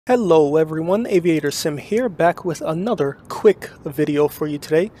Hello everyone, Aviator Sim here, back with another quick video for you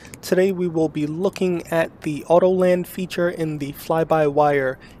today. Today we will be looking at the Autoland feature in the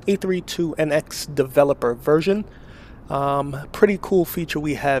FlyByWire A32NX developer version. Pretty cool feature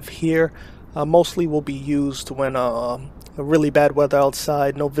we have here. Mostly will be used when really bad weather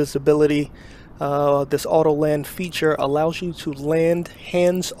outside, no visibility. This Autoland feature allows you to land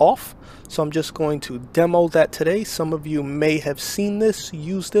hands off. So I'm just going to demo that today. Some of you may have seen this,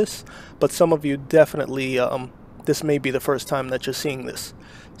 used this, but some of you definitely, this may be the first time that you're seeing this.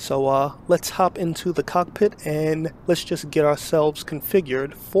 So let's hop into the cockpit and let's just get ourselves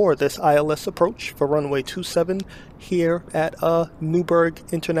configured for this ILS approach for runway 27 here at Newburgh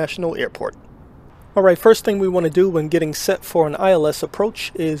International Airport. Alright, first thing we want to do when getting set for an ILS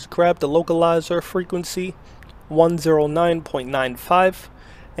approach is grab the localizer frequency 109.95.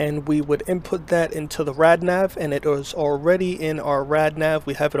 and we would input that into the RadNav, and it is already in our RadNav.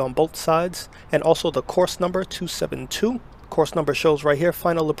 We have it on both sides, and also the course number 272. Course number shows right here,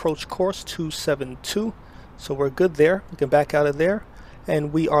 final approach course 272. So we're good there. We can back out of there,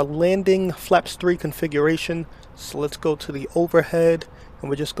 and we are landing flaps 3 configuration. So let's go to the overhead, and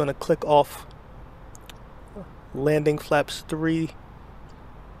we're just going to click off landing flaps 3.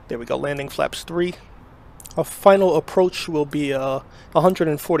 There we go, landing flaps 3. Our final approach will be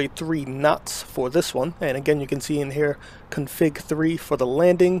 143 knots for this one, and again you can see in here config 3 for the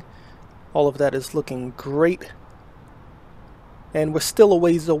landing. All of that is looking great, and we're still a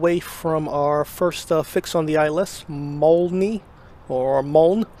ways away from our first fix on the ILS, Molny or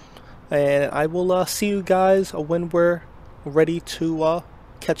Moln, and I will see you guys when we're ready to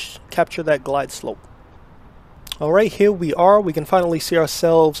capture that glide slope. Alright, here we are. We can finally see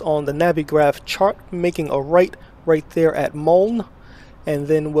ourselves on the Navigraph chart, making a right there at Moln, and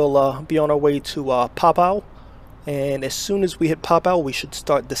then we'll be on our way to Papau. And as soon as we hit Papau, we should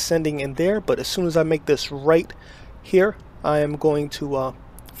start descending in there. But as soon as I make this right here, I am going to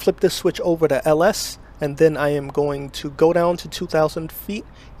flip this switch over to LS, and then I am going to go down to 2,000 feet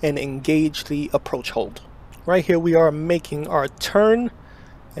and engage the approach hold. Right here we are making our turn,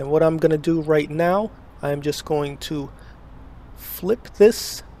 and what I'm going to do right now, I'm just going to flip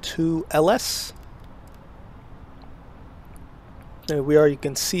this to LS. There we are. You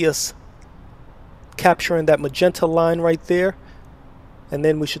can see us capturing that magenta line right there. And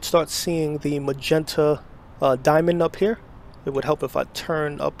then we should start seeing the magenta diamond up here. It would help if I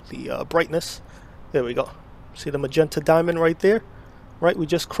turn up the brightness. There we go. See the magenta diamond right there? Right, we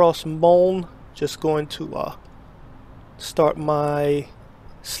just crossed Moln. Just going to start my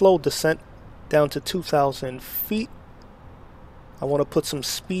slow descent down to 2,000 feet. I want to put some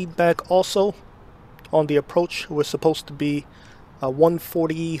speed back also on the approach. We're supposed to be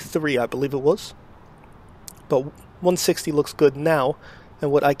 143, I believe it was, but 160 looks good now.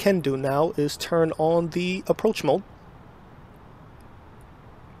 And what I can do now is turn on the approach mode.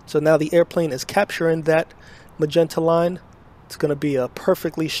 So now the airplane is capturing that magenta line. It's going to be a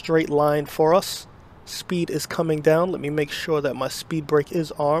perfectly straight line for us. Speed is coming down. Let me make sure that my speed brake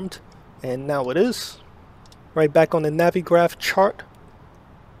is armed. And now it is. Right back on the Navigraph chart.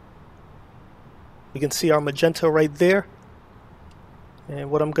 We can see our magenta right there.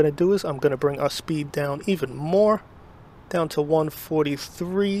 And what I'm going to do is I'm going to bring our speed down even more. Down to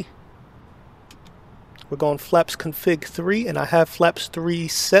 143. We're going flaps config 3, and I have flaps 3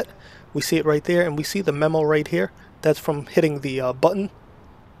 set. We see it right there, and we see the memo right here. That's from hitting the button.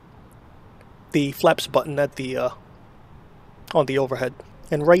 The flaps button at the on the overhead.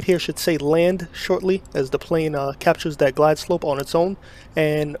 And right here should say land shortly as the plane captures that glide slope on its own.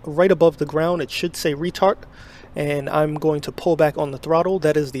 And right above the ground it should say retard. And I'm going to pull back on the throttle.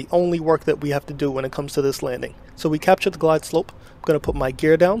 That is the only work that we have to do when it comes to this landing. So we captured the glide slope. I'm going to put my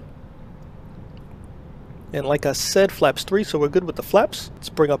gear down. And like I said, flaps 3, so we're good with the flaps. Let's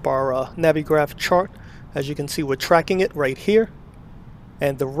bring up our Navigraph chart. As you can see, we're tracking it right here.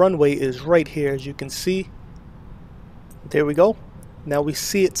 And the runway is right here, as you can see. There we go. Now we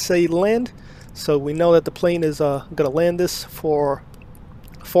see it say land, so we know that the plane is going to land this for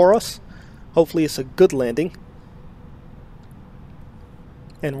us. Hopefully it's a good landing.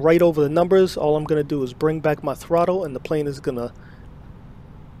 And right over the numbers, all I'm going to do is bring back my throttle, and the plane is going to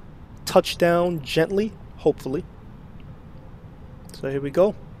touch down gently, hopefully. So here we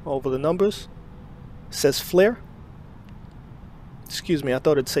go, over the numbers. It says flare. Excuse me, I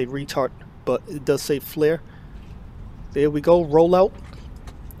thought it'd say retard, but it does say flare. There we go, roll out.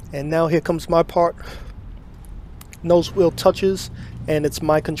 And now here comes my part. Nose wheel touches, and it's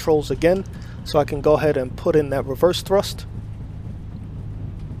my controls again. So I can go ahead and put in that reverse thrust.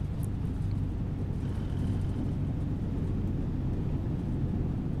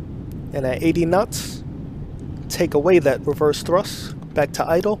 And at 80 knots, take away that reverse thrust, back to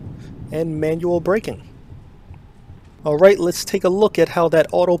idle, and manual braking. Alright, let's take a look at how that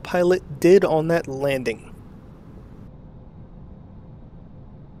autopilot did on that landing.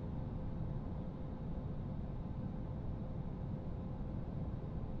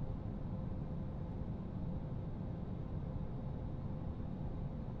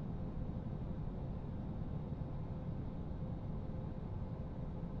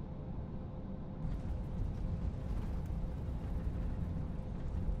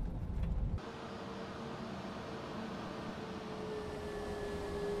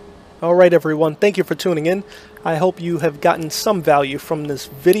 Alright everyone, thank you for tuning in. I hope you have gotten some value from this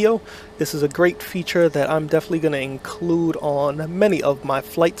video. This is a great feature that I'm definitely going to include on many of my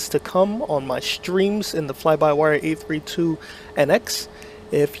flights to come on my streams in the FlyByWire A32NX.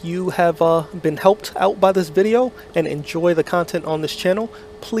 If you have been helped out by this video and enjoy the content on this channel,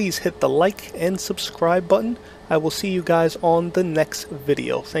 please hit the like and subscribe button. I will see you guys on the next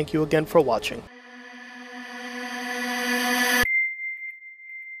video. Thank you again for watching.